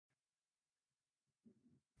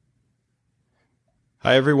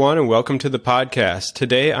Hi, everyone, and welcome to the podcast.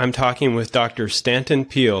 Today, I'm talking with Dr. Stanton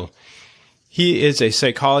Peele. He is a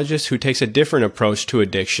psychologist who takes a different approach to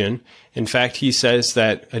addiction. In fact, he says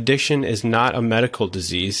that addiction is not a medical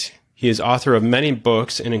disease. He is author of many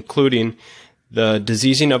books, and including The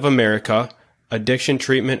Diseasing of America, Addiction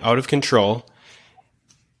Treatment Out of Control.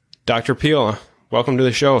 Dr. Peele, welcome to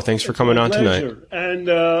the show. Thanks for coming on tonight. And,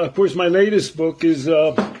 of course, my latest book is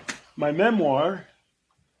my memoir.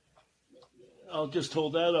 I'll just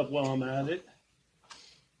hold that up while I'm at it.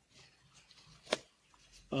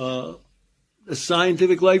 A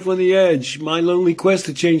Scientific Life on the Edge, My Lonely Quest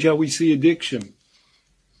to Change How We See Addiction.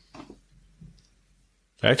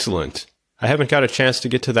 Excellent. I haven't got a chance to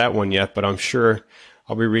get to that one yet, but I'm sure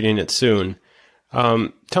I'll be reading it soon.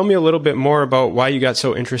 Tell me a little bit more about why you got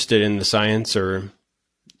so interested in the science or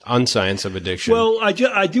unscience of addiction. Well, I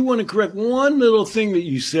do want to correct one little thing that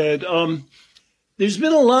you said. There's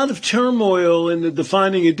been a lot of turmoil in the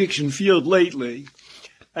defining addiction field lately.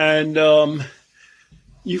 And have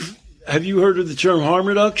you heard of the term harm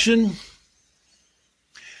reduction?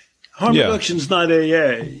 Harm reduction is not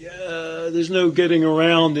AA. There's no getting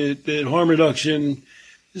around it. That harm reduction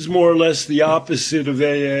is more or less the opposite of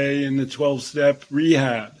AA and the 12-step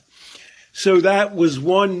rehab. So that was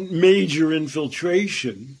one major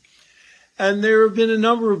infiltration. And there have been a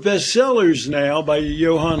number of bestsellers now by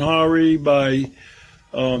Johann Hari, by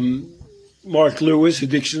Mark Lewis,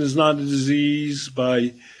 Addiction is Not a Disease,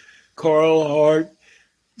 by Carl Hart,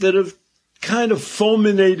 that have kind of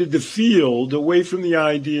fulminated the field away from the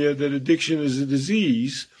idea that addiction is a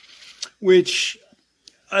disease, which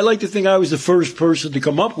I like to think I was the first person to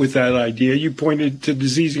come up with that idea. You pointed to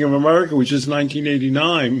Diseasing of America, which is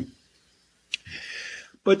 1989.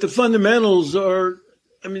 But the fundamentals are,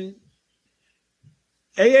 AA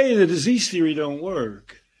and the disease theory don't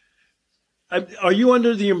work. Are you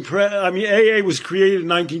under the impression? AA was created in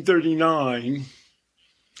 1939,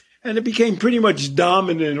 and it became pretty much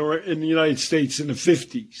dominant in the United States in the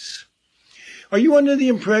 50s. Are you under the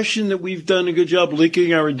impression that we've done a good job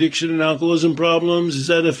licking our addiction and alcoholism problems? Is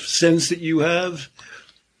that a sense that you have?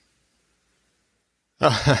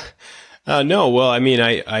 No. Well,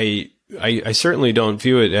 I certainly don't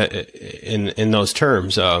view it in those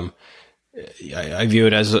terms. I view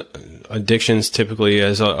it as addictions typically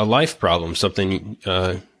as a life problem, something,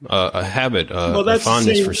 a habit, a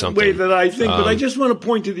fondness for something. Well, that's the same way that I think, but I just want to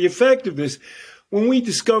point to the effect of this. When we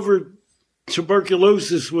discovered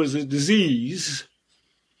tuberculosis was a disease,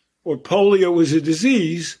 or polio was a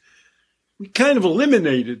disease, we kind of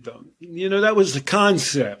eliminated them. That was the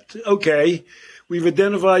concept. Okay, we've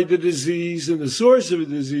identified the disease and the source of the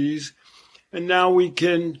disease, and now we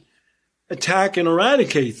can attack and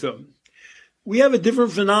eradicate them. We have a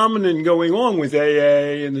different phenomenon going on with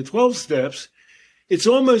AA and the 12 steps. It's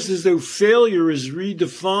almost as though failure is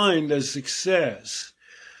redefined as success.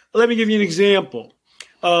 Let me give you an example.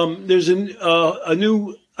 There's a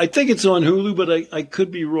new, I think it's on Hulu, but I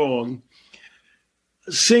could be wrong.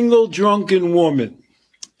 Single Drunken Woman.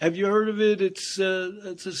 Have you heard of it? It's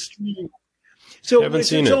a stream. So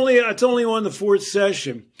it's only on the fourth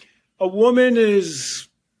session. A woman is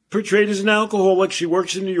portrayed as an alcoholic. She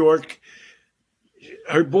works in New York.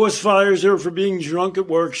 Her boss fires her for being drunk at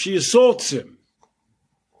work. She assaults him.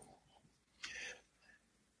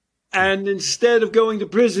 And instead of going to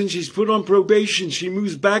prison, she's put on probation. She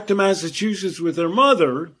moves back to Massachusetts with her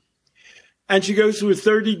mother, and she goes through a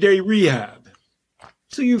 30-day rehab.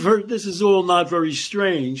 So you've heard this is all not very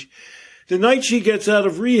strange. The night she gets out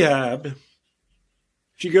of rehab,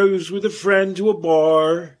 she goes with a friend to a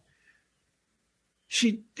bar.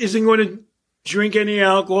 She isn't going to drink any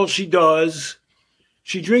alcohol. She does.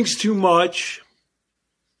 She drinks too much.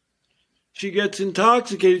 She gets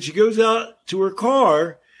intoxicated. She goes out to her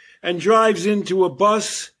car and drives into a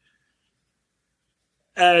bus,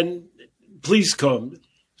 and police come.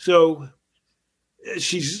 So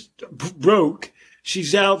she's broke.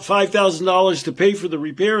 She's out $5,000 to pay for the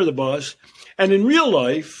repair of the bus. And in real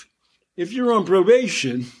life, if you're on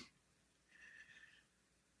probation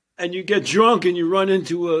and you get drunk and you run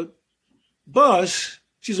into a bus,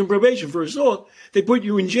 she's on probation for assault, they put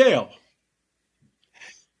you in jail.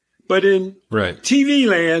 But in TV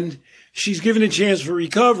land, she's given a chance for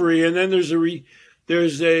recovery, and then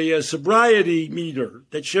there's a sobriety meter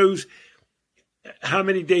that shows how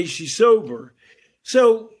many days she's sober.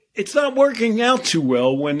 So it's not working out too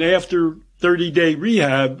well when after 30-day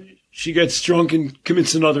rehab, she gets drunk and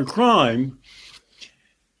commits another crime.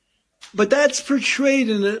 But that's portrayed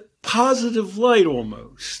in a positive light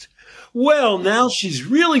almost. Well, now she's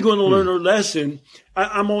really going to learn her lesson.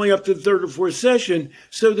 I'm only up to the third or fourth session,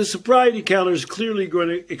 so the sobriety counter is clearly going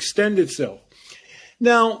to extend itself.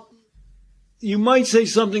 Now, you might say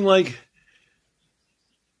something like,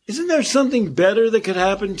 isn't there something better that could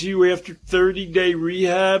happen to you after 30-day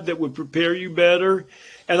rehab that would prepare you better?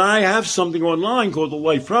 And I have something online called the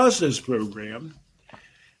Life Process Program.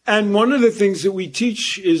 And one of the things that we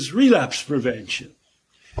teach is relapse prevention.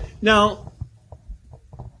 Now,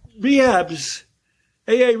 AA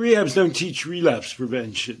rehabs don't teach relapse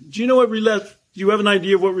prevention. Do you know what do you have an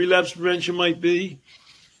idea of what relapse prevention might be?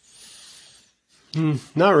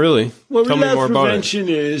 Not really. Well, Tell me more about it. relapse prevention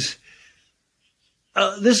is,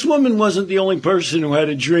 this woman wasn't the only person who had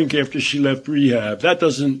a drink after she left rehab. That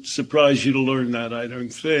doesn't surprise you to learn that, I don't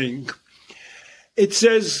think. It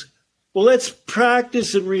says, well, let's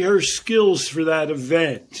practice and rehearse skills for that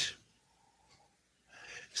event.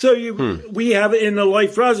 So we have in the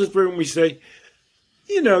Life Process Program, we say,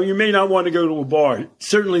 you may not want to go to a bar,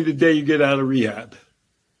 certainly the day you get out of rehab.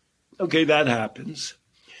 Okay, that happens.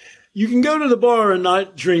 You can go to the bar and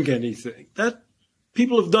not drink anything.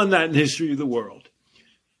 People have done that in the history of the world.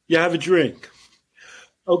 You have a drink.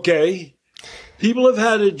 Okay, people have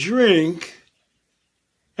had a drink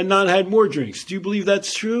and not had more drinks. Do you believe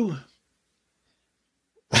that's true?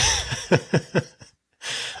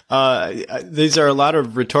 These are a lot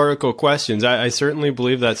of rhetorical questions. I certainly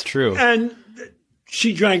believe that's true. And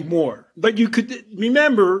she drank more. But you could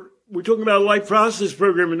remember, we're talking about a Life Process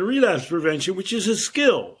Program and relapse prevention, which is a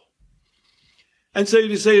skill. And so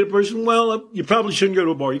you say to the person, well, you probably shouldn't go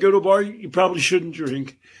to a bar. You go to a bar, you probably shouldn't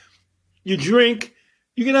drink. You drink,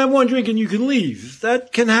 you can have one drink and you can leave.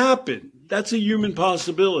 That can happen. That's a human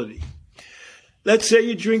possibility. Let's say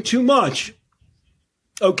you drink too much.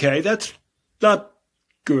 Okay, that's not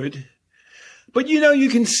good. But you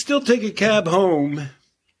can still take a cab home,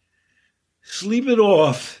 sleep it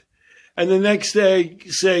off, and the next day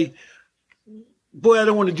say, boy, I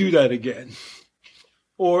don't want to do that again.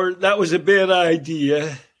 Or that was a bad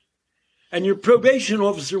idea. And your probation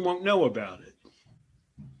officer won't know about it.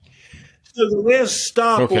 So the last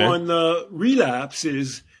stop on the relapse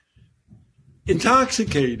is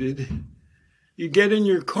intoxicated. You get in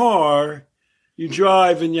your car, you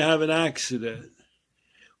drive, and you have an accident.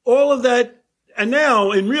 All of that, and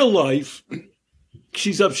now in real life,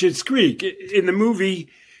 she's up Schitt's Creek. In the movie,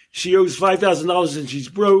 she owes $5,000 and she's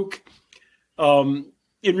broke. In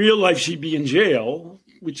real life, she'd be in jail,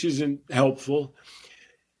 which isn't helpful.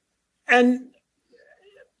 And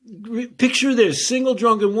picture this, single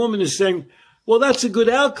drunken woman is saying, well, that's a good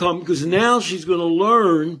outcome because now she's going to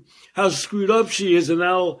learn how screwed up she is and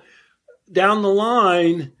that'll, down the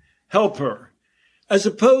line, help her. As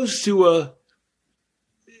opposed to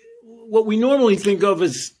what we normally think of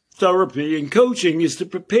as therapy and coaching is to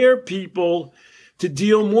prepare people to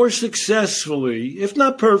deal more successfully, if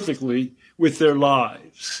not perfectly, with their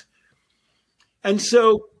lives. And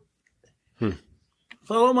so,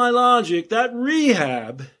 follow my logic, that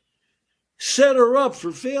rehab set her up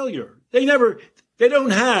for failure. They don't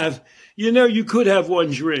have, you could have one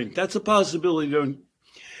drink. That's a possibility.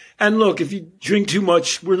 And look, if you drink too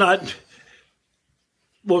much, we're not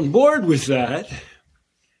on board with that.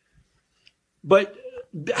 But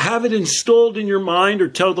have it installed in your mind or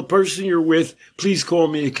tell the person you're with, please call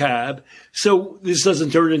me a cab. So this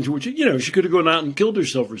doesn't turn into she could have gone out and killed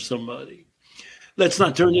herself or somebody. Let's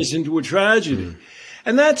not turn this into a tragedy.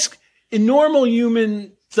 And that's, in normal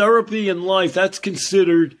human therapy and life, that's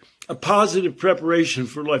considered a positive preparation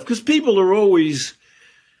for life. Because people are always,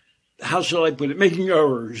 how shall I put it, making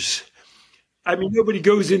errors. I mean, nobody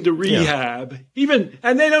goes into rehab,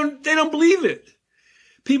 and they don't believe it.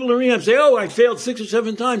 People in rehab say, oh, I failed 6 or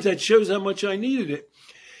 7 times. That shows how much I needed it.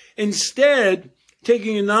 Instead,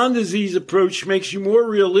 taking a non-disease approach makes you more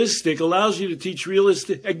realistic, allows you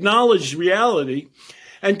to acknowledge reality,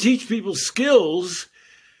 and teach people skills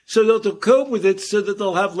so that they'll cope with it so that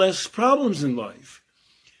they'll have less problems in life.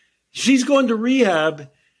 She's going to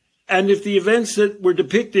rehab, and if the events that were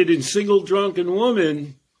depicted in Single Drunken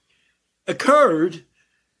Woman occurred,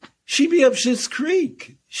 she'd be up Schitt's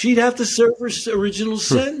Creek. She'd have to serve her original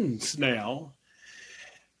sentence now.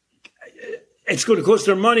 It's going to cost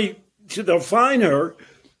her money. They'll fine her.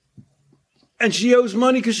 And she owes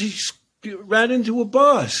money because she ran into a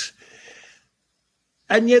bus.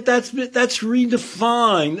 And yet that's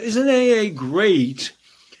redefined. Isn't AA great?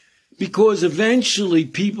 Because eventually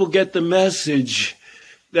people get the message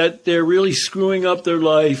that they're really screwing up their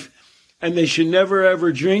life and they should never,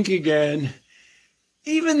 ever drink again,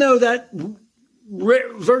 even though that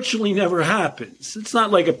virtually never happens. It's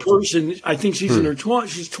not like a person, I think she's in her 20s,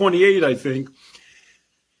 she's 28, I think.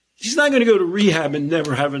 She's not going to go to rehab and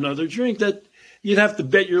never have another drink. That you'd have to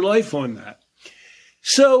bet your life on that.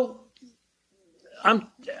 So I'm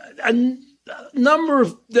number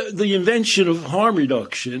of the invention of harm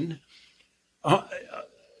reduction.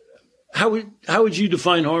 How would you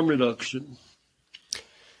define harm reduction?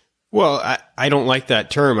 Well, I don't like that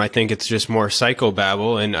term. I think it's just more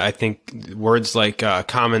psychobabble, and I think words like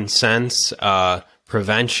common sense,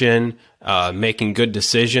 prevention, making good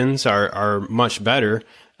decisions are much better.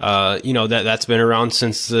 That's been around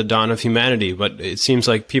since the dawn of humanity, but it seems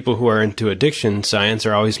like people who are into addiction science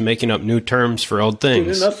are always making up new terms for old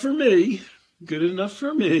things. Good enough for me. Good enough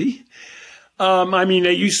for me.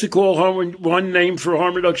 They used to call one name for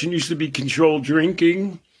harm reduction used to be controlled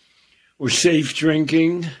drinking or safe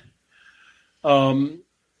drinking. But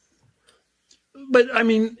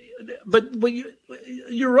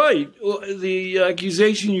you're right. The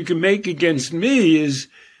accusation you can make against me is,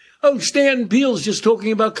 Stanton Peele's just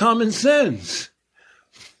talking about common sense.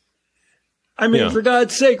 For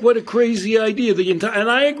God's sake, what a crazy idea.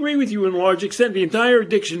 And I agree with you in large extent. The entire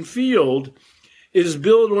addiction field is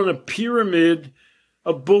built on a pyramid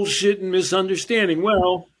of bullshit and misunderstanding.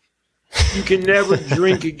 Well, you can never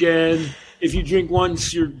drink again. If you drink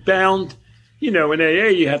once, you're bound. In AA,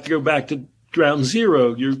 you have to go back to ground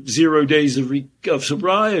zero, your 0 days of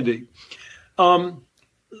sobriety. Common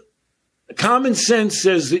sense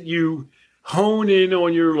says that you hone in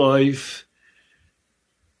on your life,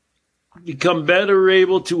 become better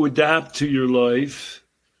able to adapt to your life,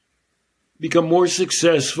 become more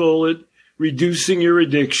successful at reducing your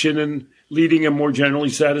addiction and leading a more generally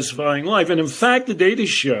satisfying life. And in fact, the data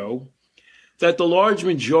show that the large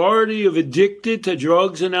majority of addicted to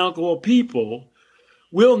drugs and alcohol people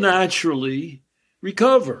will naturally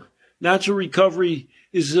recover. Natural recovery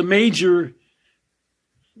is a major,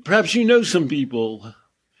 perhaps some people.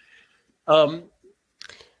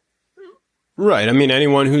 Right.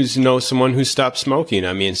 Anyone who knows someone who stopped smoking.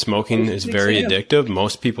 Smoking is very addictive.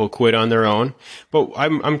 Most people quit on their own. But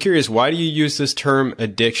I'm curious, why do you use this term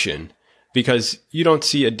addiction? Because you don't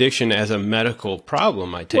see addiction as a medical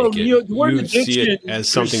problem, I take it. The word addiction see it as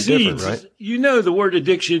something different, right? The word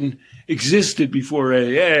addiction existed before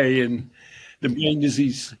AA and the brain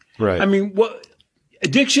disease. Right.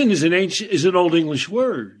 Addiction is an Old English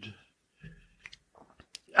word.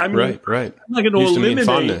 Right. I'm not going to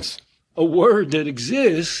eliminate a word that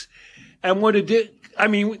exists. And what do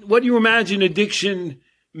you imagine addiction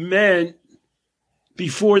meant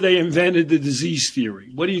before they invented the disease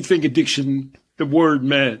theory? What do you think addiction, the word,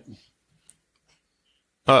 meant?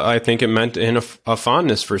 I think it meant a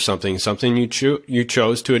fondness for something you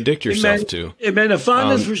chose to addict yourself to. It meant a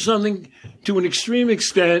fondness for something to an extreme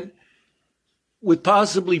extent with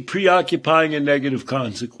possibly preoccupying and negative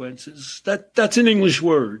consequences. That's an English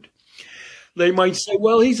word. They might say,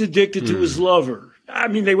 well, he's addicted to his lover.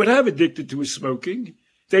 They would have addicted to his smoking.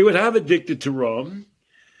 They would have addicted to rum.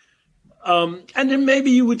 And then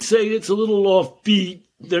maybe you would say it's a little offbeat.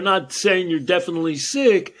 They're not saying you're definitely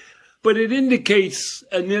sick, but it indicates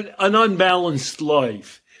an unbalanced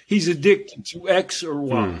life. He's addicted to X or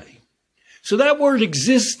Y. So that word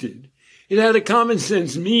existed. It had a common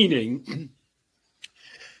sense meaning.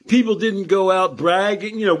 People didn't go out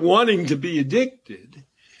bragging, wanting to be addicted.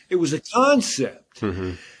 It was a concept.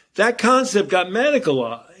 Mm-hmm. That concept got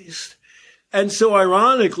medicalized. And so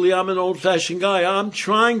ironically, I'm an old-fashioned guy. I'm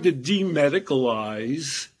trying to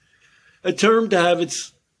demedicalize a term to have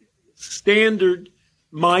its standard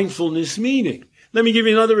mindfulness meaning. Let me give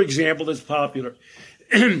you another example that's popular.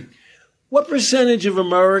 What percentage of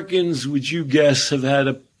Americans would you guess have had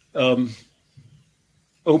a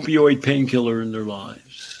opioid painkiller in their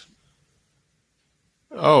lives?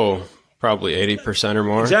 Oh, probably 80% or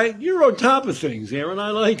more. You're on top of things, Aaron. I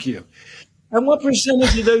like you. And what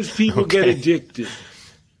percentage of those people get addicted?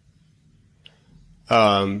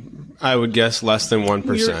 I would guess less than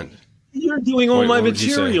 1%. You're doing all my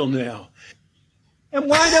material now. And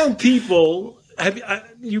why don't people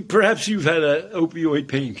perhaps you've had an opioid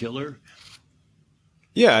painkiller?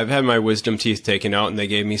 Yeah, I've had my wisdom teeth taken out, and they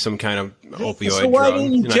gave me some kind of opioid drug. So why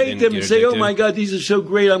didn't you take them and say, oh, my God, these are so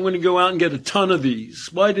great, I'm going to go out and get a ton of these?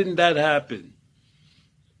 Why didn't that happen?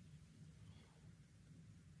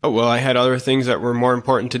 Oh, well, I had other things that were more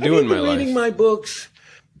important to do in my life. Reading my books.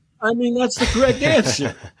 That's the correct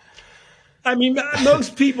answer.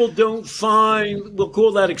 Most people don't we'll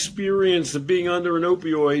call that experience of being under an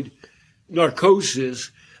opioid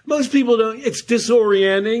narcosis. Most people don't. It's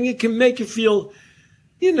disorienting. It can make you feel,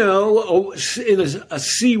 in a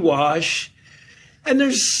sea wash. And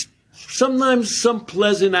there's sometimes some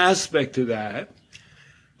pleasant aspect to that.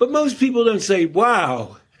 But most people don't say,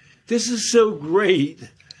 wow, this is so great.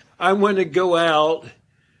 I want to go out,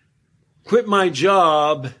 quit my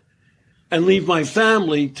job, and leave my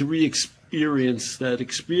family to experience that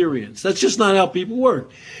experience. That's just not how people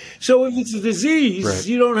work. So if it's a disease, Right.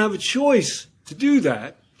 you don't have a choice to do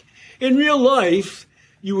that. In real life,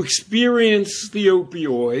 you experience the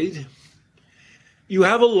opioid. You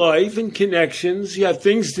have a life and connections. You have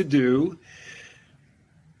things to do.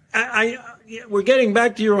 We're getting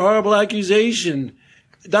back to your horrible accusation.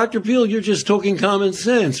 Dr. Peele, you're just talking common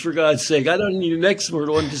sense, for God's sake. I don't need an expert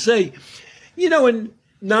on to say, and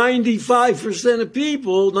 95% of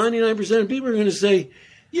people, 99% of people are going to say,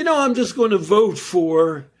 I'm just going to vote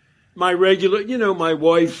for my regular, my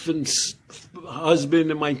wife and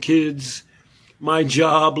husband and my kids, my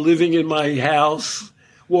job, living in my house,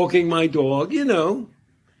 walking my dog, the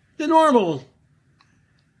normal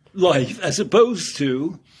life, as opposed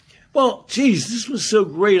to, well, geez, this was so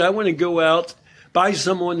great. I want to go out, buy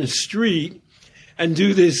someone on the street and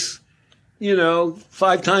do this,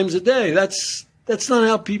 5 times a day. That's not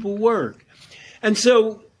how people work. And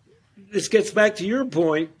so this gets back to your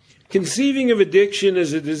point. Conceiving of addiction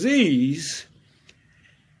as a disease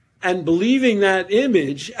and believing that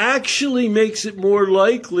image actually makes it more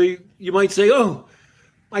likely. You might say, oh,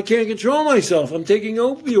 I can't control myself. I'm taking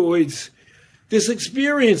opioids. This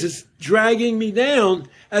experience is dragging me down,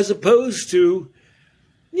 as opposed to,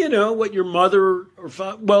 what your mother or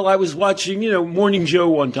father. Well, I was watching, Morning Joe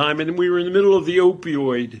one time, and we were in the middle of the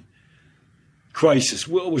opioid crisis.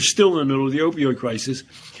 Well, we're still in the middle of the opioid crisis.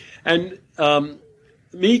 And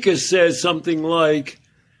Mika says something like,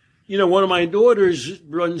 one of my daughters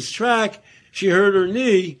runs track. She hurt her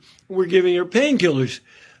knee. We're giving her painkillers.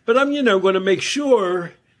 But I'm, going to make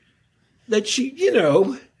sure that she,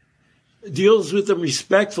 deals with them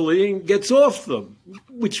respectfully and gets off them,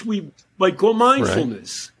 which we might call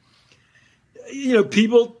mindfulness. Right.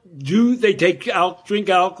 People they drink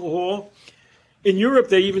alcohol. In Europe,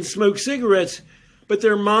 they even smoke cigarettes, but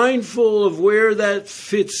they're mindful of where that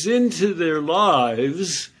fits into their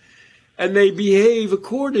lives, and they behave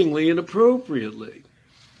accordingly and appropriately.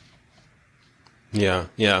 Yeah.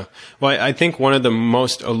 Well, I think one of the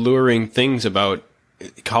most alluring things about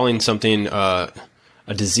calling something a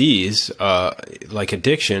disease, like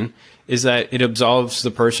addiction, is that it absolves the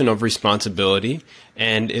person of responsibility,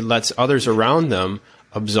 and it lets others around them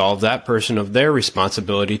absolve that person of their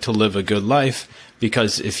responsibility to live a good life.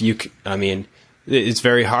 Because it's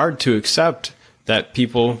very hard to accept that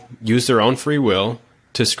people use their own free will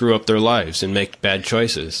to screw up their lives and make bad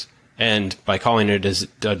choices. And by calling it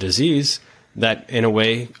a disease, that in a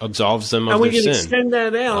way absolves them of their sin. And we can extend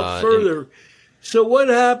that out further. So what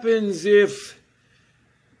happens if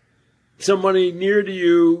somebody near to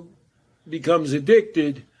you becomes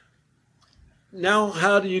addicted? Now,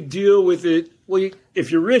 how do you deal with it? Well,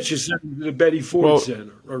 if you're rich, you send them to the Betty Ford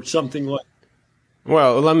Center or something like that.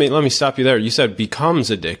 Well, let me stop you there. You said becomes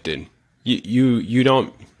addicted. You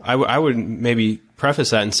don't. I would maybe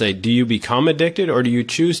preface that and say, do you become addicted or do you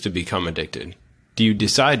choose to become addicted? Do you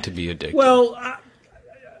decide to be addicted? Well,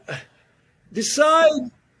 decide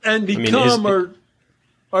and become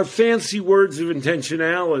are fancy words of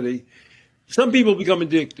intentionality. Some people become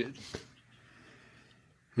addicted.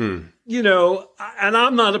 And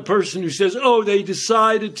I'm not a person who says, oh, they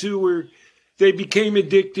decided to, or they became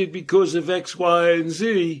addicted because of X, Y, and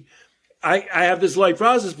Z. I have this life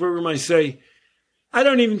process program. I say, I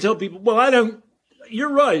don't even tell people,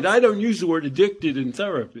 you're right. I don't use the word addicted in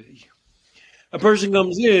therapy. A person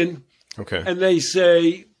comes in and they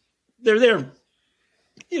say, they're there,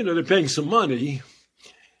 they're paying some money.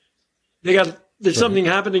 There's something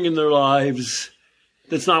happening in their lives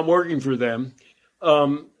that's not working for them.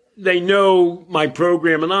 They know my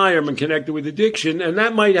program and I am connected with addiction, and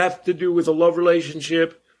that might have to do with a love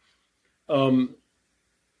relationship,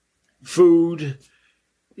 food,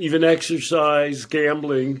 even exercise,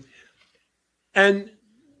 gambling. And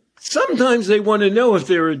sometimes they want to know if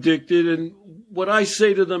they're addicted, and what I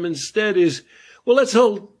say to them instead is, well, let's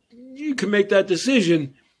hope you can make that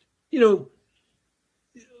decision.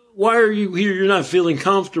 Why are you here? You're not feeling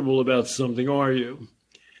comfortable about something, are you?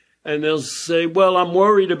 And they'll say, well, I'm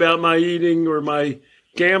worried about my eating or my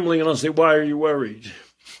gambling. And I'll say, why are you worried?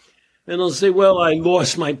 And they'll say, well, I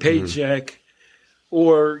lost my paycheck.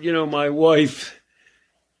 Or, my wife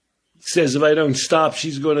says if I don't stop,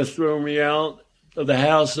 she's going to throw me out of the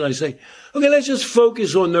house. And I say, okay, let's just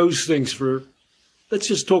focus on those things let's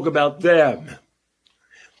just talk about them.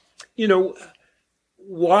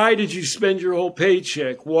 Why did you spend your whole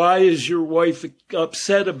paycheck? Why is your wife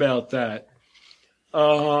upset about that?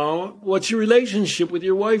 What's your relationship with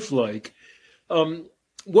your wife like?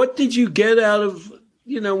 What did you get out of,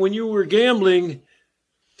 when you were gambling?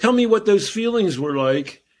 Tell me what those feelings were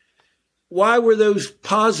like. why were those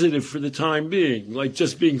positive for the time being, like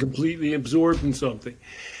just being completely absorbed in something?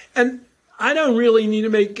 And I don't really need to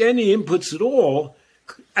make any inputs at all.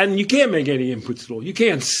 And you can't make any inputs at all. You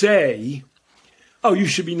can't say, oh, you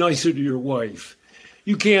should be nicer to your wife.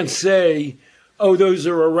 You can't say, oh, those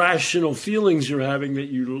are irrational feelings you're having that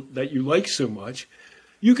you like so much.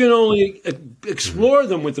 You can only explore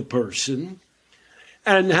them with the person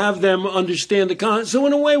and have them understand the concept. So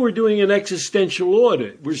in a way, we're doing an existential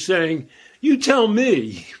audit. We're saying, you tell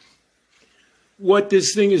me what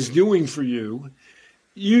this thing is doing for you.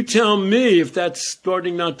 You tell me if that's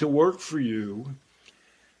starting not to work for you.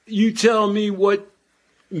 You tell me what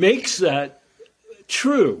makes that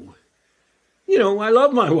true. You know, I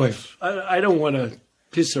love my wife. I don't want to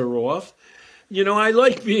piss her off. You know, I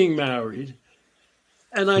like being married.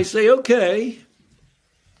 And I say, okay.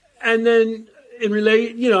 And then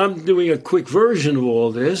I'm doing a quick version of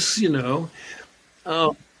all this, you know.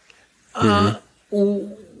 What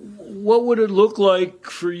would it look like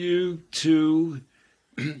for you to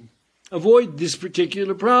avoid this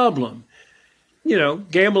particular problem? You know,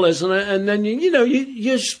 gamble less, and then, you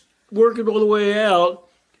just work it all the way out.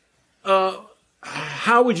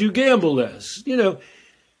 How would you gamble less? You know,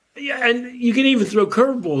 and you can even throw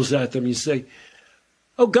curveballs at them. You say,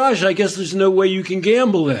 oh, gosh, I guess there's no way you can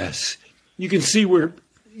gamble less. You can see where,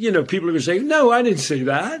 people are going to say, no, I didn't say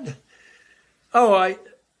that. Oh,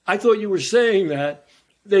 I thought you were saying that.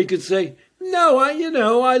 They could say, no, I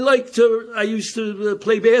used to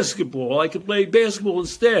play basketball. I could play basketball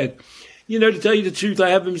instead. To tell you the truth, I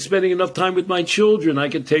haven't been spending enough time with my children. I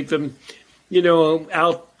could take them,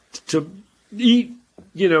 out to eat,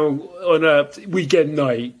 on a weekend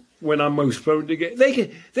night when I'm most prone to get.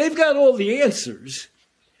 They've got all the answers.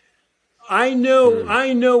 I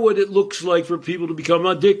know what it looks like for people to become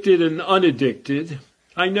addicted and unaddicted.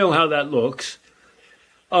 I know how that looks.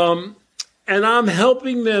 And I'm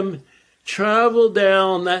helping them travel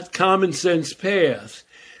down that common sense path.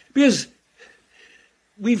 Because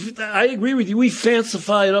I agree with you, we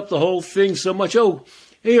fancified up the whole thing so much. Oh,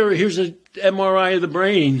 here's an MRI of the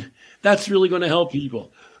brain. That's really going to help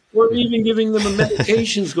people. Or even giving them a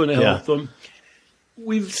medication is going to help them.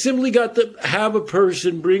 We've simply got to have a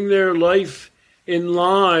person bring their life in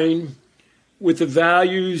line with the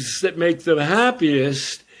values that make them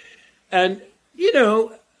happiest and,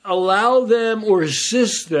 allow them or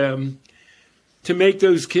assist them to make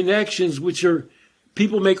those connections, which are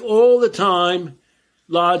people make all the time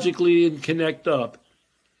logically and connect up.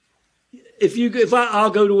 I'll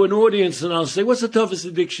go to an audience and I'll say, what's the toughest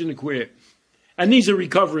addiction to quit? And these are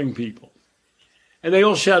recovering people. And they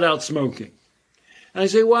all shout out smoking. And I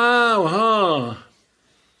say, wow, huh?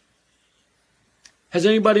 Has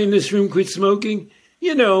anybody in this room quit smoking?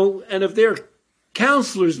 And if they're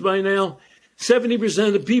counselors by now, 70%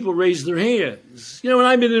 of the people raise their hands. And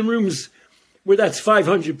I've been in rooms where that's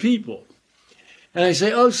 500 people. And I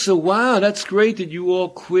say, oh, so wow, that's great that you all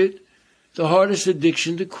quit the hardest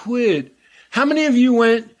addiction to quit. How many of you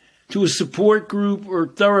went to a support group or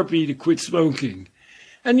therapy to quit smoking?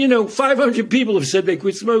 And, 500 people have said they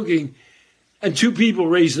quit smoking. And 2 people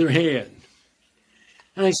raised their hand.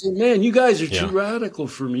 And I said, man, you guys are too radical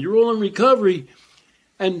for me. You're all in recovery.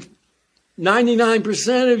 And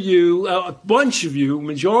 99% of you, a bunch of you,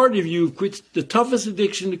 majority of you quit the toughest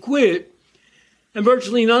addiction to quit. And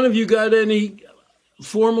virtually none of you got any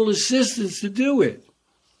formal assistance to do it.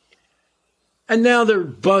 And now they're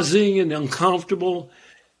buzzing and uncomfortable.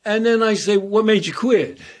 And then I say, what made you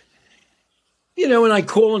quit? And I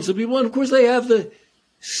call on some people. And of course they have the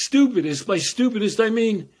stupidest. By stupidest, I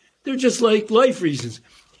mean, they're just like life reasons.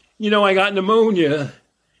 I got pneumonia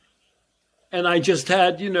and I just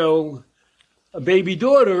had, a baby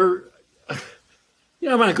daughter. I'm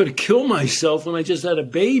not going to kill myself when I just had a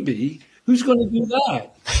baby. Who's going to do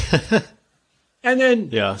that? And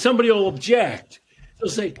then somebody will object. They'll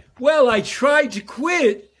say, well, I tried to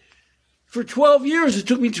quit for 12 years. It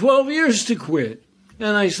took me 12 years to quit.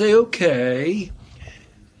 And I say, okay.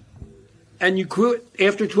 And you quit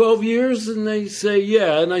after 12 years? And they say,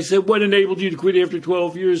 yeah. And I said, what enabled you to quit after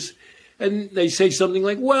 12 years? And they say something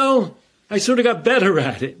like, well, I sort of got better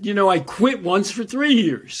at it. I quit once for 3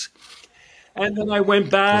 years. And then I went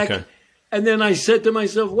back. Okay. And then I said to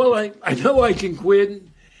myself, well, I know I can quit.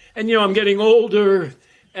 And, I'm getting older.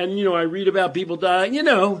 And, I read about people dying.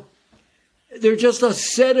 They're just a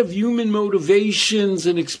set of human motivations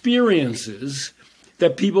and experiences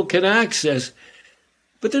that people can access.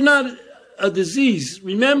 But they're not a disease.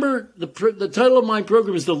 Remember, the title of my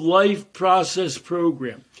program is the Life Process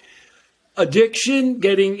Program. Addiction,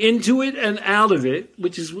 getting into it and out of it,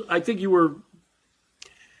 which is, I think you were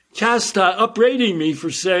upbraiding me for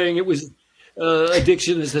saying it was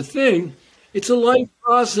addiction is a thing. It's a life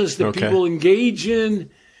process that people engage in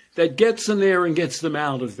that gets them there and gets them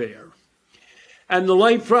out of there. And the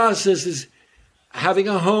life process is having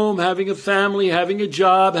a home, having a family, having a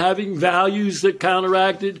job, having values that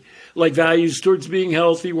counteract it, like values towards being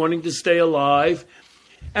healthy, wanting to stay alive,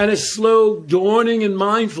 and a slow dawning in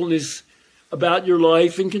mindfulness about your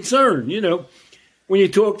life and concern. You know, when you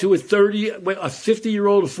talk to a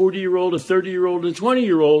 50-year-old, a 40-year-old, a 30-year-old, and a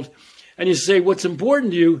 20-year-old, and you say, what's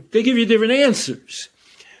important to you, they give you different answers.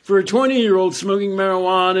 For a 20-year-old, smoking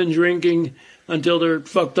marijuana and drinking until they're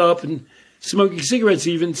fucked up and smoking cigarettes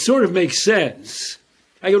even sort of makes sense.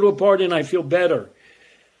 I go to a party and I feel better.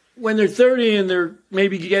 When they're 30 and they're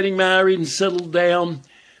maybe getting married and settled down,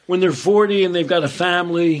 when they're 40 and they've got a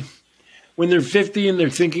family, when they're 50 and they're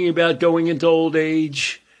thinking about going into old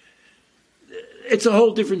age, it's a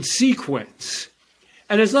whole different sequence.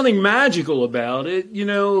 And there's nothing magical about it. You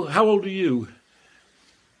know, how old are you?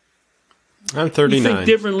 I'm 39. You think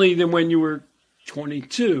differently than when you were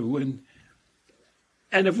 22.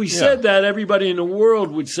 And if we said that, everybody in the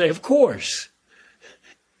world would say, of course.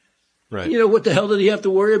 Right. You know, what the hell did he have to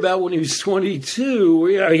worry about when he was 22?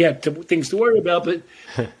 Yeah, he had things to worry about, but,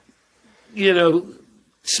 you know,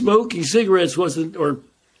 smoking cigarettes wasn't, or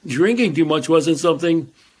drinking too much wasn't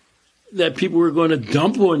something that people were going to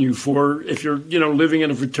dump on you for if you're, you know, living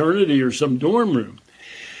in a fraternity or some dorm room.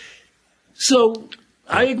 So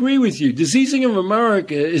I agree with you. Diseasing of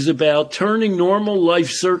America is about turning normal life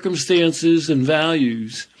circumstances and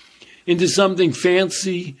values into something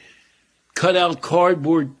fancy, cut out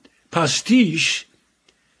cardboard pastiche.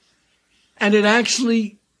 And it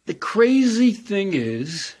actually, the crazy thing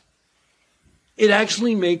is, it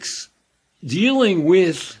actually makes dealing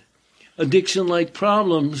with addiction-like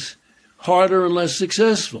problems harder and less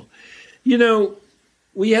successful. You know,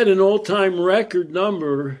 we had an all-time record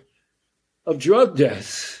number of drug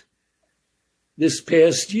deaths this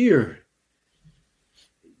past year.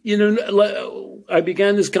 You know, I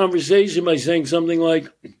began this conversation by saying something like,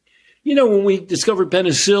 you know, when we discovered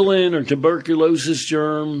penicillin or tuberculosis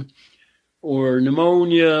germ or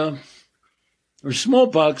pneumonia or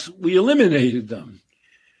smallpox, we eliminated them.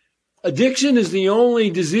 Addiction is the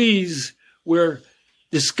only disease where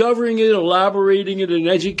discovering it, elaborating it, and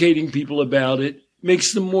educating people about it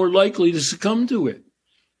makes them more likely to succumb to it.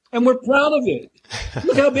 And we're proud of it.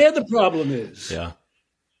 Look how bad the problem is. Yeah.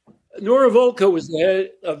 Nora Volkow was the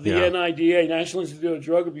head of the NIDA, National Institute of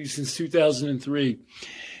Drug Abuse, since 2003.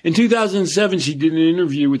 In 2007, she did an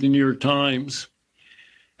interview with the New York Times.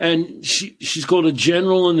 And she's called a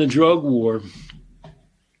general in the drug war.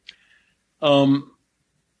 And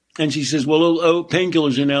she says, well,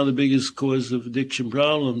 painkillers are now the biggest cause of addiction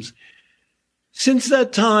problems. Since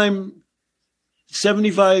that time,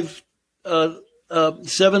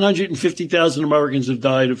 750,000 Americans have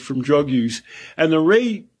died from drug use. And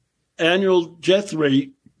the annual death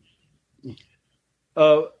rate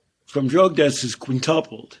from drug deaths is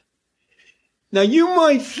quintupled. Now, you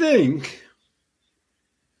might think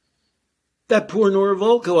that poor Nora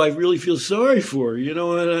Volkow, I really feel sorry for her. You know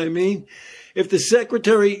what I mean? If the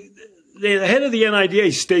secretary, the head of the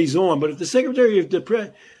NIDA stays on, but if the secretary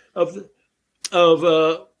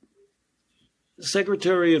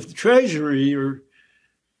Secretary of the Treasury or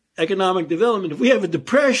Economic Development, if we have a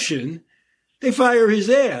depression, they fire his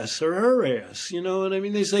ass or her ass. You know what I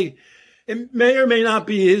mean? They say it may or may not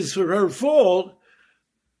be his or her fault,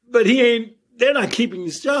 but they're not keeping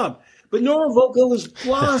this job. But Nora Volkow is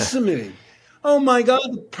blossoming. Oh my God,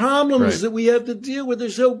 the problems that we have to deal with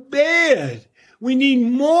are so bad. We need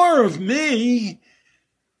more of me.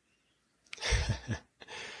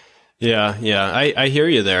 Yeah. I hear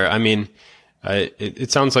you there. I mean,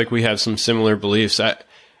 it sounds like we have some similar beliefs. You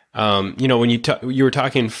know, when you were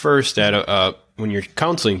talking first when you're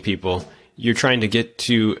counseling people, you're trying to get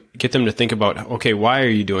them to think about, okay, why are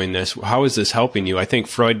you doing this? How is this helping you? I think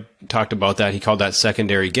Freud talked about that. He called that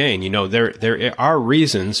secondary gain. You know, there are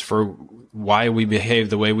reasons for why we behave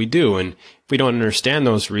the way we do. And if we don't understand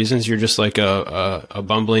those reasons, you're just like a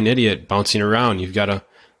bumbling idiot bouncing around. You've got to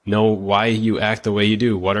know why you act the way you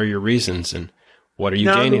do. What are your reasons and what are you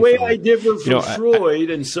gaining? Now, the way from I differ from Freud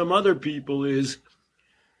and some other people is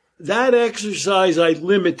that exercise I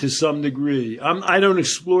limit to some degree. I don't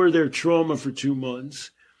explore their trauma for 2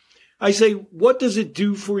 months. I say, what does it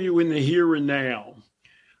do for you in the here and now?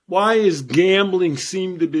 Why is gambling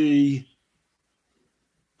seem to be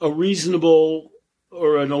a reasonable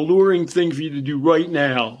or an alluring thing for you to do right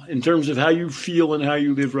now in terms of how you feel and how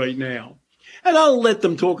you live right now? And I'll let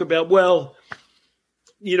them talk about, well,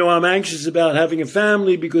 you know, I'm anxious about having a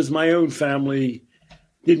family because my own family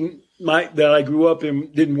that I grew up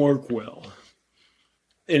in didn't work well.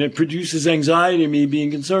 and it produces anxiety in me being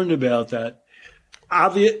concerned about that.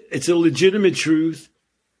 Obvious, it's a legitimate truth.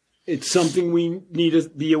 It's something we need to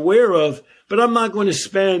be aware of, but I'm not going to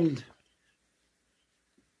spend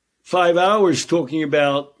 5 hours talking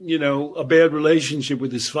about, a bad relationship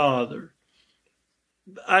with his father.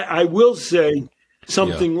 I will say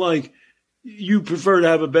something like, you prefer to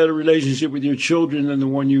have a better relationship with your children than the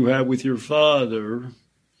one you have with your father.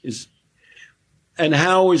 And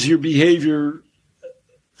how is your behavior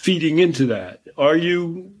feeding into that? Are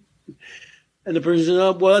you? And the person says,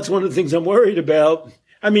 oh, well, that's one of the things I'm worried about.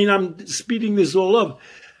 I mean, I'm speeding this all up.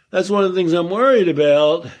 That's one of the things I'm worried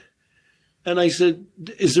about. And I said,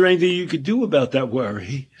 is there anything you could do about that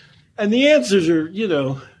worry? And the answers are,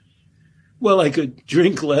 well, I could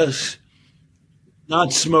drink less,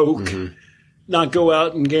 not smoke, not go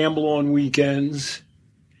out and gamble on weekends.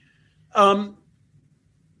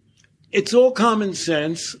 It's all common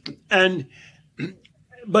sense.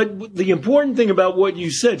 But the important thing about what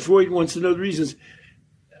you said, Freud wants to know the reasons.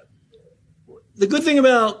 The good thing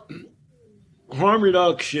about harm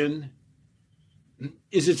reduction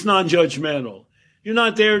is it's non-judgmental. You're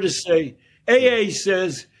not there to say, AA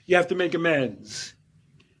says you have to make amends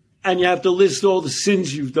and you have to list all the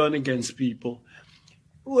sins you've done against people.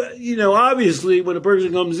 Well, obviously when a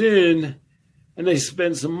person comes in and they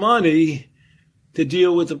spend some money to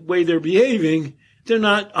deal with the way they're behaving, they're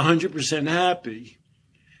not 100% happy.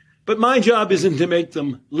 But my job isn't to make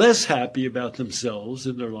them less happy about themselves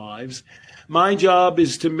and their lives. My job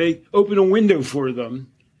is to open a window for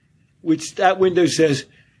them, which that window says,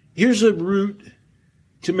 here's a route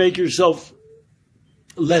to make yourself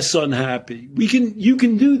less unhappy. You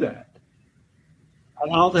can do that.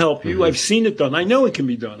 And I'll help you. I've seen it done. I know it can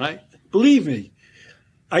be done. Believe me,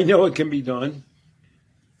 I know it can be done.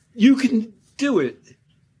 You can do it.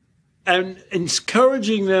 And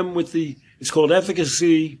encouraging them with it's called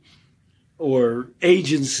efficacy or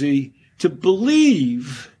agency, to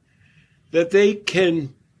believe that they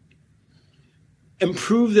can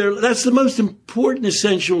improve that's the most important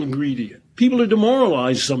essential ingredient. People are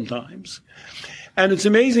demoralized sometimes. And it's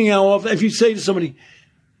amazing how often, if you say to somebody,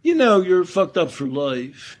 you're fucked up for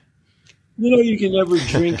life. You can never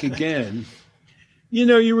drink again.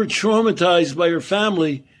 You were traumatized by your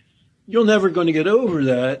family. You're never going to get over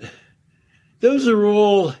that. Those are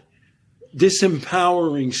all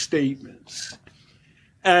disempowering statements.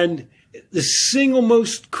 And the single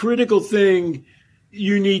most critical thing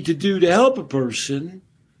you need to do to help a person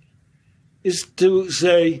is to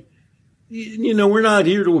say, we're not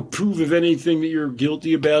here to approve of anything that you're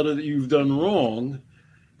guilty about or that you've done wrong,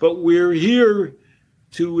 but we're here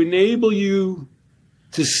to enable you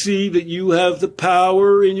to see that you have the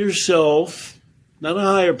power in yourself, not a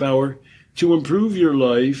higher power, to improve your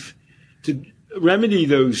life, to remedy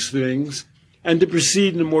those things, and to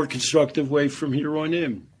proceed in a more constructive way from here on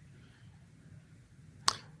in.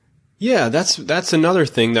 Yeah, that's another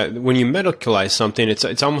thing, that when you medicalize something,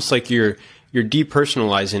 it's almost like you're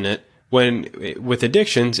depersonalizing it. When with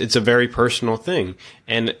addictions, it's a very personal thing.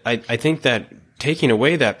 And I think that taking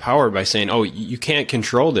away that power by saying, oh, you can't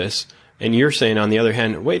control this, and you're saying, on the other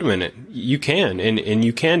hand, wait a minute, you can, and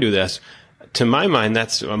you can do this. To my mind,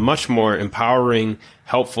 that's a much more empowering,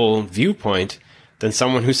 helpful viewpoint than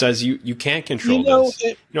someone who says you can't control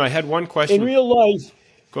this. I had one question. In real life,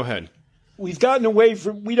 go ahead. We've gotten away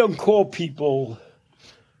from, we don't call people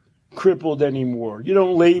crippled anymore. You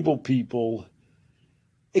don't label people,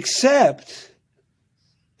 except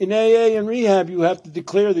in AA and rehab, you have to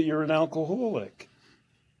declare that you're an alcoholic.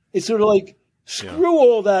 It's sort of like, screw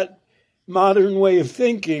all that modern way of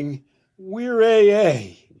thinking. We're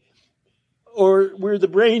AA, or we're the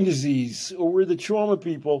brain disease, or we're the trauma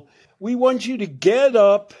people. We want you to get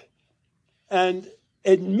up and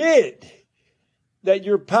admit that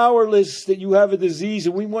you're powerless, that you have a disease,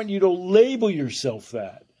 and we want you to label yourself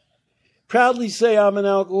that. Proudly say, I'm an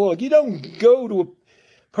alcoholic. You don't go to a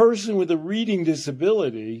person with a reading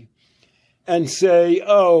disability and say,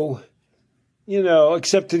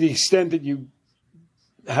 except to the extent that you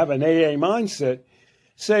have an AA mindset,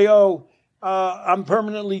 say, I'm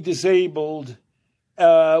permanently disabled.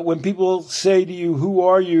 When people say to you, who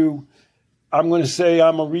are you? I'm going to say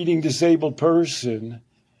I'm a reading disabled person.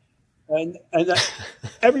 And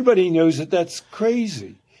everybody knows that that's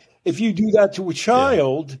crazy. If you do that to a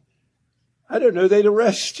child, I don't know, they'd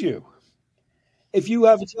arrest you. If you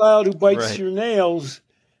have a child who bites your nails,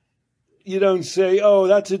 you don't say,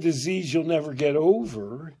 that's a disease you'll never get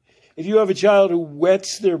over. If you have a child who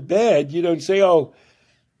wets their bed, you don't say,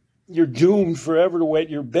 you're doomed forever to wet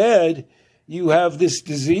your bed. You have this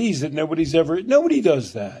disease that nobody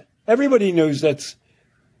does that. Everybody knows that's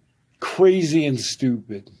crazy and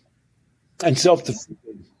stupid and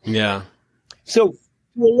self-defeating. Yeah. So to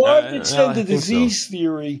a large extent, I the think disease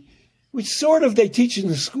theory, which sort of they teach in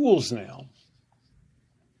the schools now,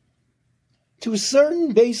 to a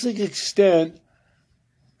certain basic extent,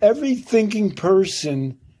 every thinking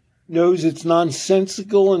person knows it's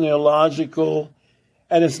nonsensical and illogical,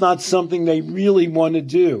 and it's not something they really want to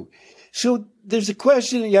do. So there's a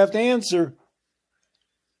question that you have to answer.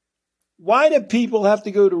 Why do people have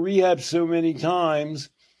to go to rehab so many times?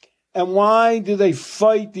 And why do they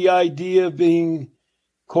fight the idea of being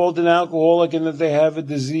called an alcoholic and that they have a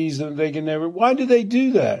disease and they can never? Why do they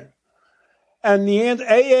do that? And the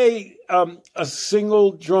AA, a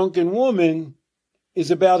single drunken woman,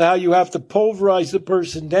 is about how you have to pulverize the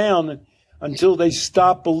person down until they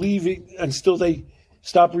stop believing, until they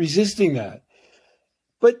stop resisting that.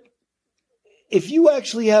 But if you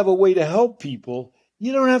actually have a way to help people,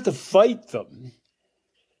 you don't have to fight them.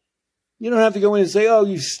 You don't have to go in and say, oh,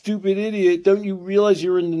 you stupid idiot. Don't you realize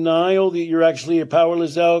you're in denial, that you're actually a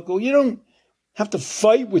powerless alcoholic? You don't have to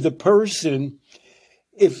fight with a person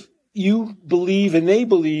if you believe and they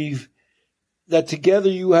believe that together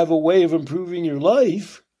you have a way of improving your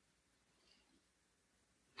life.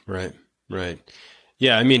 Right, right.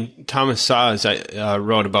 Yeah, I mean, Thomas Szasz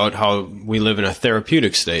wrote about how we live in a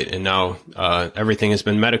therapeutic state, and now everything has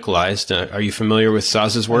been medicalized. Are you familiar with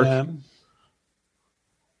Szasz's work?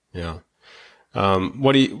 Yeah.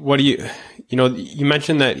 What do you, you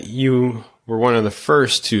mentioned that you were one of the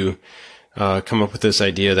first to come up with this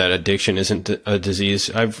idea that addiction isn't a disease.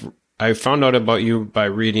 I found out about you by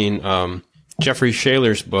reading Jeffrey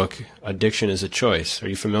Shaler's book, Addiction is a Choice. Are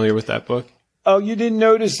you familiar with that book? Oh, you didn't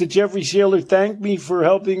notice that Jeffrey Shaler thanked me for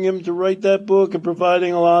helping him to write that book and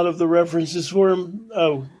providing a lot of the references for him?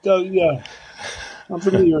 Oh yeah. I'm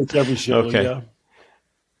familiar with Jeffrey Shaler, okay. yeah.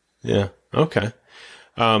 Yeah, okay.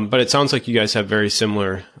 But it sounds like you guys have very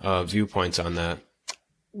similar viewpoints on that.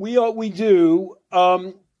 We do.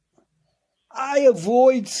 I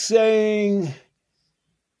avoid saying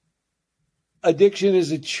addiction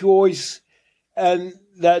is a choice, and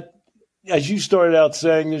that, as you started out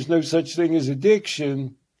saying, there's no such thing as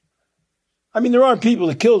addiction. I mean, there are people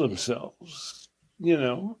that kill themselves,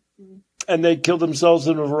 and they kill themselves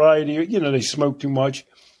in a variety of, they smoke too much,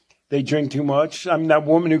 they drink too much. I mean, that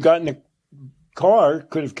woman who got in a car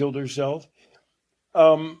could have killed herself.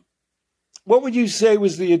 What would you say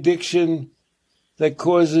was the addiction that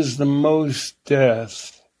causes the most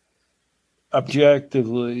death,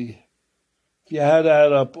 objectively? If you had to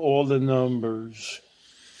add up all the numbers.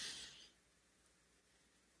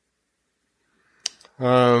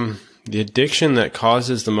 The addiction that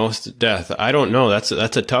causes the most death. I don't know. That's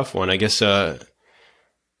a tough one. I guess. I'd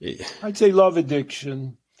say love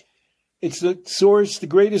addiction. It's the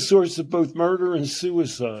greatest source of both murder and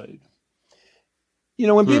suicide.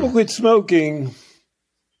 When people quit smoking,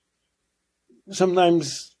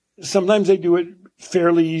 sometimes they do it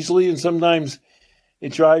fairly easily, and sometimes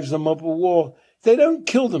it drives them up a wall. They don't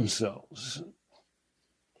kill themselves.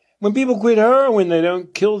 When people quit heroin, they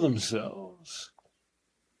don't kill themselves.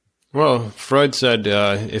 Well, Freud said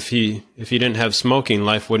if he didn't have smoking,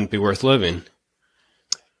 life wouldn't be worth living.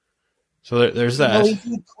 So there's that.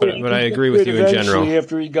 But I agree with you in general.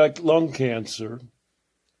 After he got lung cancer.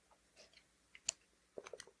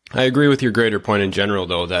 I agree with your greater point in general,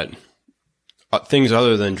 though, that things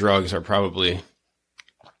other than drugs are probably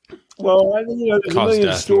Well, there's a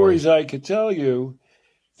million stories I could tell you.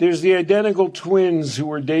 There's the identical twins who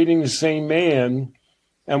were dating the same man,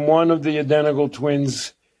 and one of the identical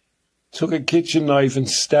twins took a kitchen knife and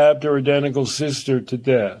stabbed her identical sister to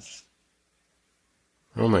death.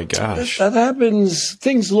 Oh, my gosh. That happens.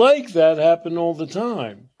 Things like that happen all the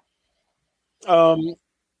time.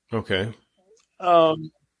 Okay.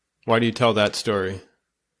 Why do you tell that story?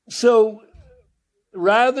 So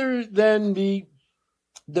rather than be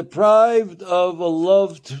deprived of a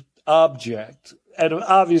loved object, and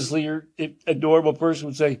obviously your adorable person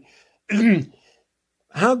would say,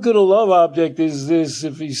 how good a love object is this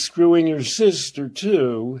if he's screwing your sister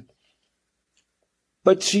too?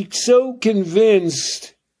 But she's so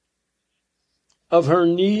convinced of her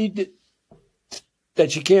need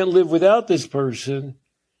that she can't live without this person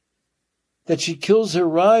that she kills her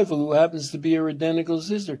rival, who happens to be her identical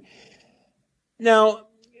sister. Now,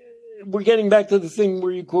 we're getting back to the thing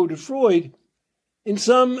where you quoted Freud. In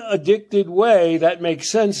some addicted way, that makes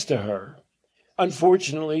sense to her.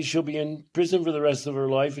 Unfortunately, she'll be in prison for the rest of her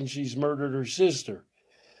life, and she's murdered her sister.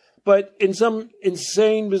 But in some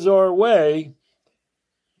insane, bizarre way,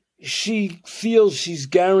 she feels she's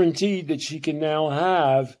guaranteed that she can now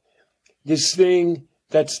have this thing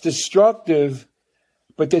that's destructive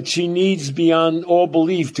but that she needs beyond all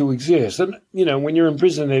belief to exist. And, when you're in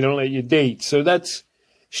prison, they don't let you date. So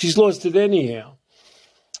she's lost it anyhow.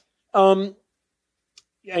 And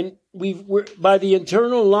we're by the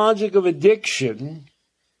internal logic of addiction,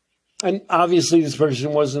 and obviously this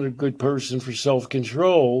person wasn't a good person for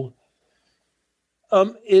self-control,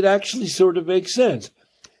 it actually sort of makes sense.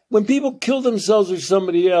 When people kill themselves or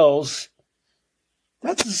somebody else,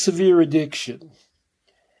 that's a severe addiction.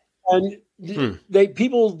 And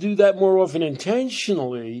people do that more often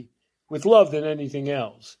intentionally with love than anything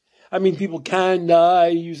else. I mean, people can die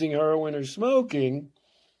using heroin or smoking,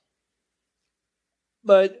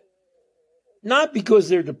 but not because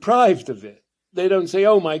they're deprived of it. They don't say,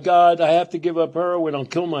 oh my God, I have to give up heroin, I'll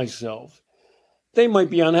kill myself. They might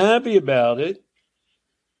be unhappy about it.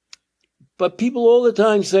 But people all the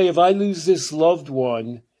time say, if I lose this loved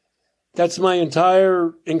one, that's my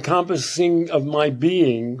entire encompassing of my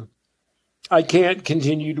being. I can't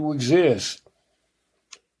continue to exist.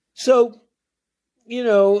 So,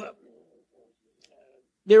 there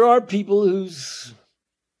are people whose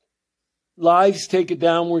lives take a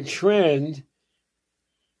downward trend.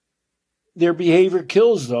 Their behavior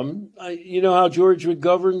kills them. You know how George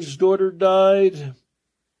McGovern's daughter died?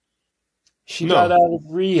 She got out of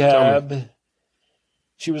rehab.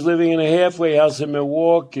 She was living in a halfway house in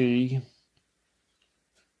Milwaukee.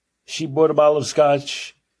 She bought a bottle of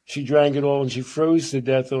scotch. She drank it all and she froze to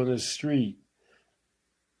death on the street.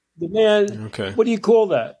 The man, What do you call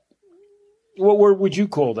that? What word would you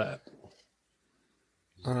call that?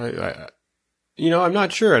 I'm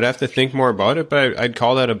not sure. I'd have to think more about it, but I'd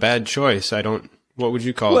call that a bad choice. What would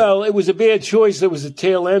you call it? Well, it was a bad choice. That was the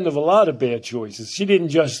tail end of a lot of bad choices. She didn't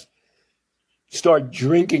just start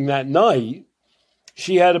drinking that night.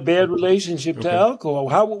 She had a bad relationship to alcohol.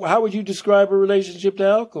 How would you describe a relationship to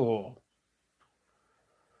alcohol?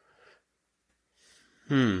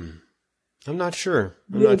 I'm not sure.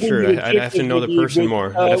 I'd have to know the person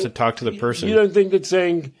more. I'd have to talk to the person. You don't think that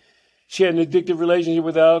saying she had an addictive relationship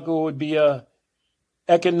with alcohol would be a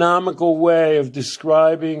economical way of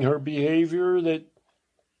describing her behavior? That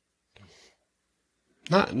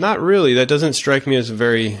not really. That doesn't strike me as a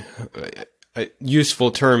very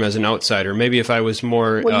useful term as an outsider. Maybe if I was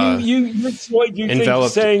more you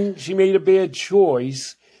enveloped. Think saying she made a bad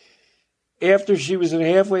choice after she was in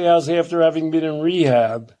a halfway house after having been in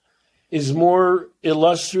rehab is more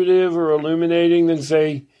illustrative or illuminating than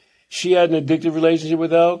say she had an addictive relationship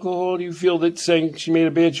with alcohol? Do you feel that saying she made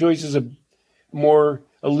a bad choice is a more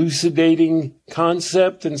elucidating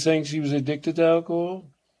concept than saying she was addicted to alcohol?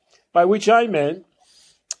 By which I meant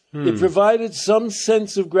it provided some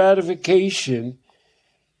sense of gratification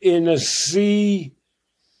in a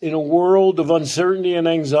world of uncertainty and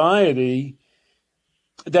anxiety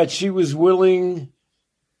that she was willing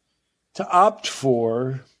to opt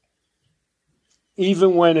for,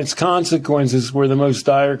 even when its consequences were the most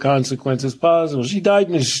dire consequences possible. She died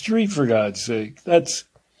in the street, for God's sake. That's...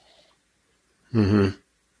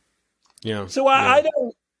 Yeah. So I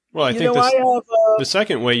don't... Well, I think the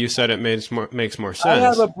second way you said it makes more sense. I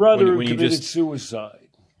have a brother who committed suicide.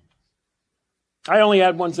 I only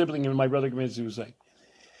had one sibling, and my brother committed suicide.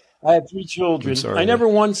 I had 3 children. I never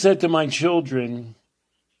once said to my children,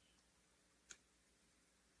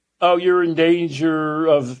 oh, you're in danger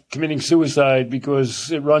of committing suicide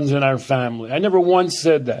because it runs in our family. I never once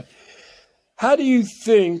said that. How do you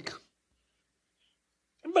think...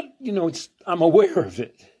 But, I'm aware of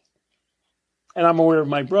it. And I'm aware of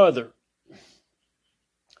my brother.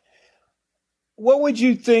 What would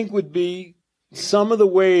you think would be some of the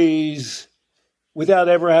ways, without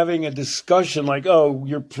ever having a discussion like, oh,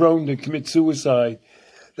 you're prone to commit suicide,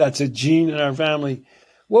 that's a gene in our family,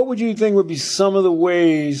 what would you think would be some of the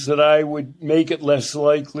ways that I would make it less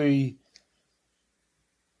likely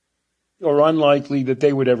or unlikely that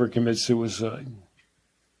they would ever commit suicide?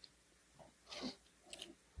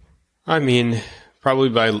 I mean, probably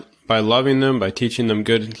by loving them, by teaching them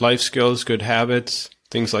good life skills, good habits,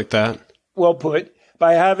 things like that. Well put.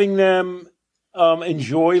 By having them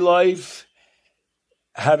enjoy life,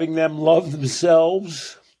 having them love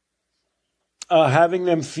themselves, having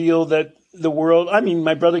them feel that the world... I mean,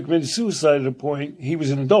 my brother committed suicide at a point. He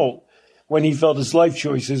was an adult when he felt his life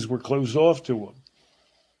choices were closed off to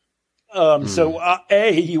him. So,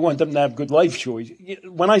 you want them to have good life choices.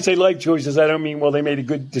 When I say life choices, I don't mean, well, they made a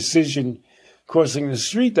good decision crossing the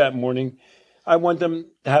street that morning. I want them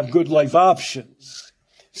to have good life options,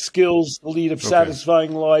 skills to lead a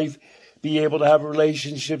satisfying life, be able to have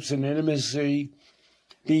relationships and intimacy,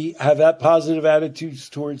 have that positive attitudes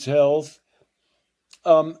towards health.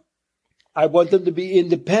 I want them to be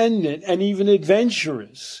independent and even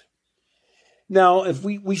adventurous. Now, if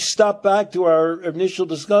we stop back to our initial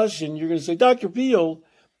discussion, you're going to say, Dr. Peele,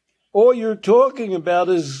 all you're talking about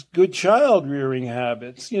is good child rearing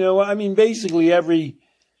habits. Basically every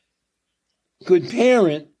good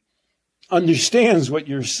parent understands what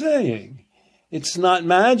you're saying. It's not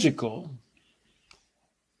magical.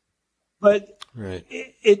 But right.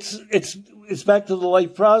 It's back to the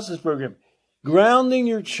life process program. Grounding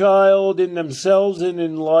your child in themselves and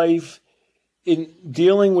in life, in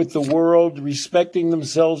dealing with the world, respecting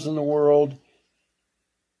themselves in the world.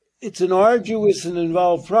 It's an arduous and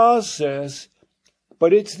involved process,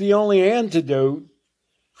 but it's the only antidote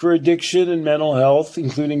for addiction and mental health,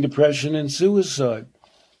 including depression and suicide.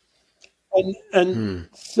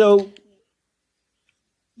 So,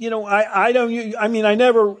 I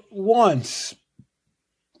never once,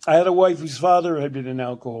 I had a wife whose father had been an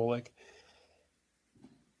alcoholic.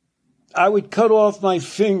 I would cut off my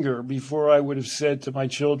finger before I would have said to my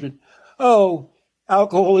children, oh,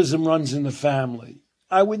 alcoholism runs in the family.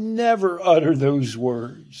 I would never utter those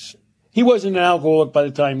words. He wasn't an alcoholic by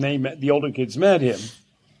the time the older kids met him.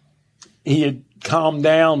 He had calmed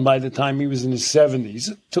down by the time he was in his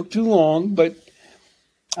 70s. It took too long, but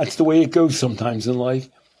that's the way it goes sometimes in life.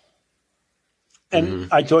 And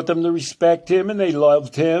I taught them to respect him, and they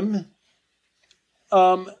loved him.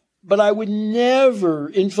 But I would never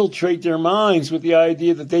infiltrate their minds with the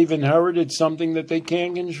idea that they've inherited something that they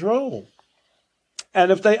can't control.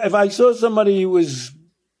 And if I saw somebody who was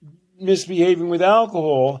misbehaving with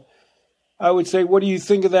alcohol, I would say, what do you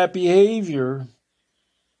think of that behavior?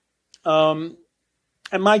 And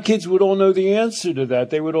my kids would all know the answer to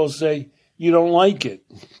that. They would all say, you don't like it.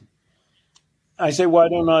 I say, why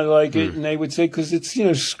don't I like it? And they would say, because it's,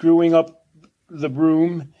 screwing up the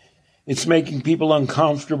room. It's making people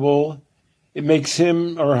uncomfortable. It makes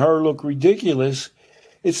him or her look ridiculous.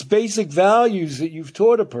 It's basic values that you've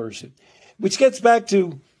taught a person, which gets back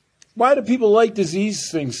to, why do people like disease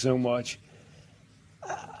things so much?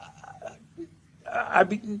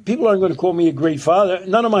 People aren't going to call me a great father.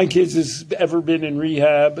 None of my kids has ever been in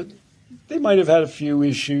rehab. They might have had a few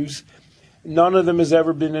issues. None of them has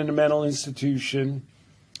ever been in a mental institution.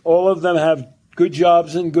 All of them have good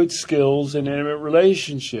jobs and good skills and intimate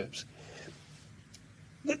relationships.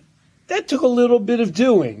 That took a little bit of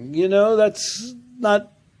doing,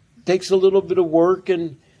 takes a little bit of work.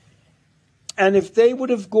 And if they would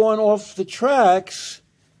have gone off the tracks,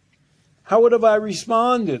 how would have I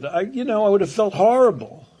responded? I would have felt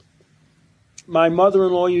horrible. My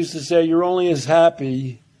mother-in-law used to say, you're only as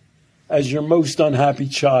happy as your most unhappy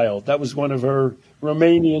child. That was one of her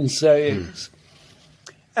Romanian sayings.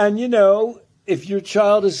 And, if your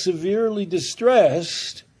child is severely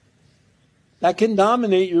distressed, that can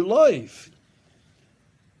dominate your life.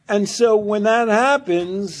 And so when that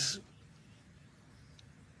happens,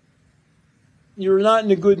 you're not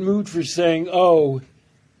in a good mood for saying,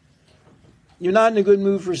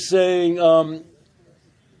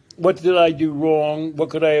 what did I do wrong?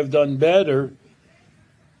 What could I have done better?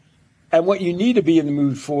 And what you need to be in the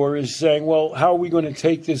mood for is saying, well, how are we going to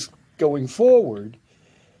take this going forward?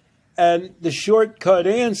 And the shortcut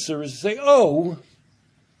answer is to say,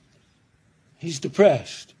 he's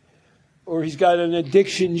depressed, or he's got an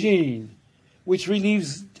addiction gene, which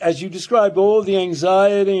relieves, as you described, all of the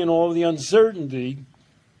anxiety and all of the uncertainty.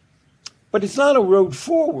 But it's not a road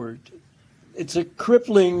forward. It's a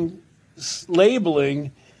crippling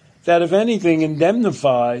labeling that, if anything,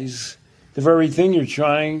 indemnifies the very thing you're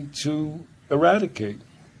trying to eradicate.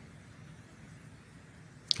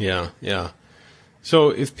 Yeah.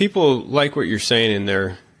 So if people like what you're saying and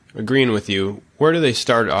they're agreeing with you, where do they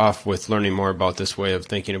start off with learning more about this way of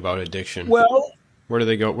thinking about addiction? Well, where do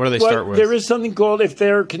they go? Where do they start with? There is something called, if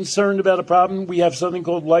they're concerned about a problem, we have something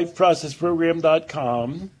called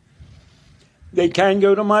lifeprocessprogram.com. They can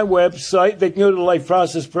go to my website. They can go to the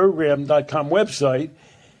lifeprocessprogram.com website,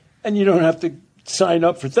 and you don't have to sign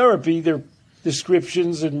up for therapy. There are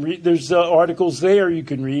descriptions and there's articles there you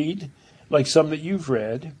can read, like some that you've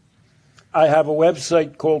read. I have a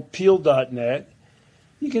website called Peele.net.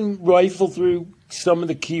 You can rifle through some of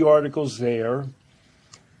the key articles there.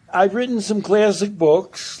 I've written some classic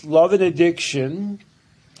books, Love and Addiction,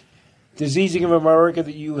 Diseasing of America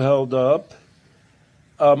that you held up.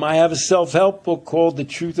 I have a self-help book called The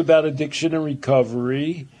Truth About Addiction and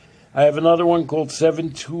Recovery. I have another one called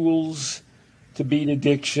 7 Tools to Beat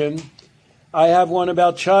Addiction. I have one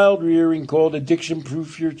about child rearing called Addiction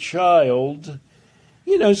Proof Your Child.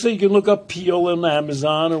 So you can look up Peele on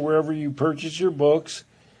Amazon or wherever you purchase your books.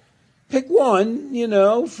 Pick one,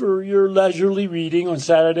 for your leisurely reading on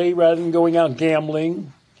Saturday rather than going out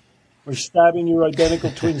gambling or stabbing your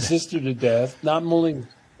identical twin sister to death.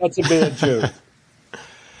 That's a bad joke.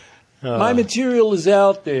 My material is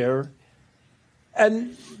out there.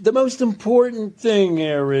 And the most important thing,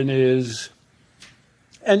 Aaron, is,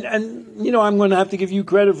 and I'm going to have to give you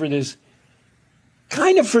credit for this,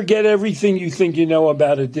 kind of forget everything you think you know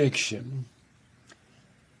about addiction.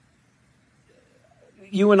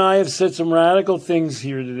 You and I have said some radical things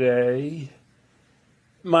here today.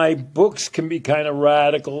 My books can be kind of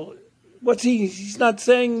radical. He's not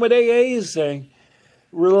saying what AA is saying.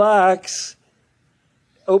 Relax.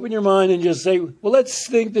 Open your mind and just say, well, let's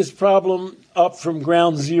think this problem up from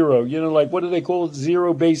ground zero. Like, what do they call it?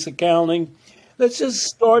 Zero-based accounting. Let's just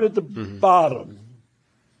start at the bottom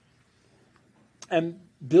and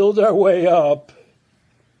build our way up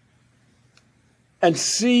and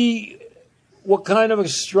see what kind of a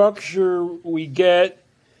structure we get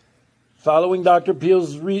following Dr.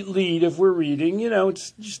 Peele's lead if we're reading.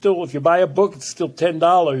 It's still, if you buy a book, it's still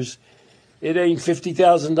 $10. It ain't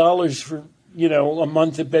 $50,000 for, a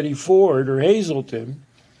month at Betty Ford or Hazleton.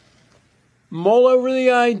 Mull over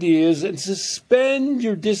the ideas and suspend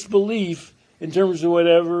your disbelief in terms of what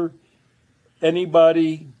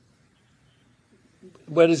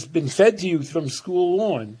has been fed to you from school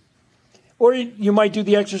on. Or you might do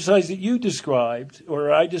the exercise that you described,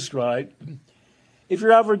 or I described. If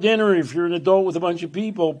you're out for dinner, if you're an adult with a bunch of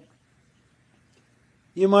people,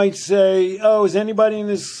 you might say, oh, has anybody in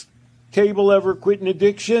this table ever quit an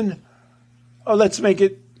addiction? Oh, let's make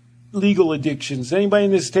it legal addictions. Anybody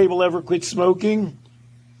in this table ever quit smoking?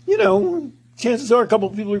 Chances are a couple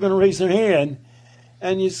of people are going to raise their hand.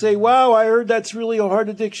 And you say, wow, I heard that's really a hard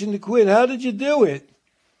addiction to quit. How did you do it?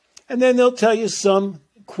 And then they'll tell you some,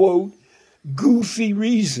 quote, goofy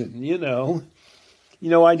reason,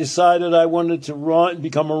 I decided I wanted to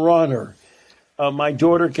become a runner. My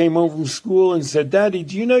daughter came home from school and said, Daddy,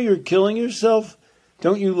 do you know you're killing yourself?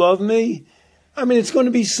 Don't you love me? I mean, it's going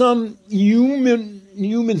to be some human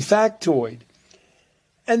factoid.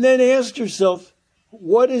 And then ask yourself,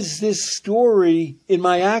 what is this story in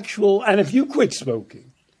my actual, and if you quit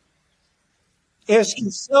smoking, ask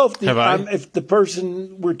yourself if the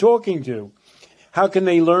person we're talking to, how can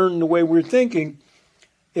they learn the way we're thinking?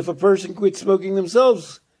 If a person quit smoking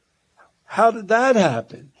themselves, how did that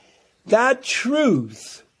happen? That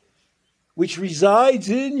truth, which resides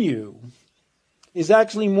in you, is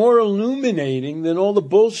actually more illuminating than all the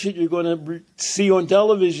bullshit you're going to see on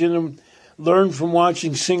television and learn from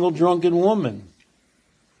watching Single Drunken Woman.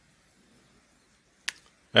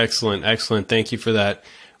 Excellent. Thank you for that.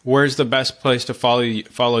 Where's the best place to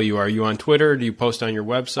follow you? Are you on Twitter? Do you post on your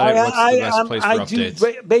website? What's the best place for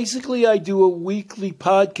updates? Basically, I do a weekly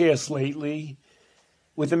podcast lately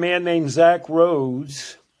with a man named Zach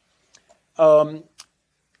Rhodes.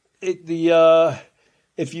 If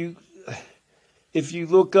you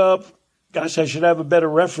look up, gosh, I should have a better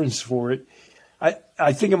reference for it.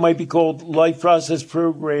 I think it might be called Life Process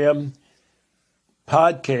Program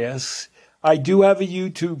Podcasts. I do have a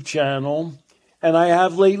YouTube channel. And I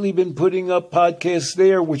have lately been putting up podcasts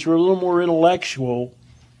there, which are a little more intellectual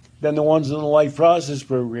than the ones in the Life Process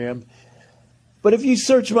Program. But if you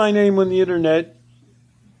search my name on the internet,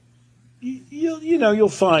 you'll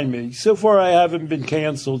find me. So far, I haven't been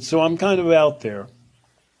canceled, so I'm kind of out there.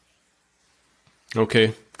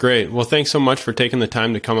 Okay, great. Well, thanks so much for taking the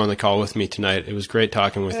time to come on the call with me tonight. It was great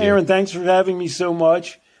talking with you. Aaron, thanks for having me so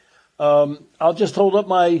much. I'll just hold up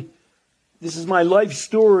this is my life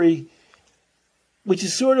story, which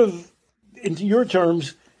is sort of, into your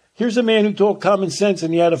terms, here's a man who talked common sense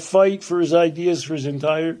and he had to fight for his ideas for his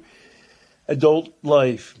entire adult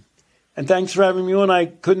life. And thanks for having me on. I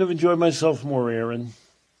couldn't have enjoyed myself more, Aaron.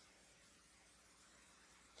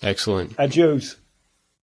 Excellent. Adios.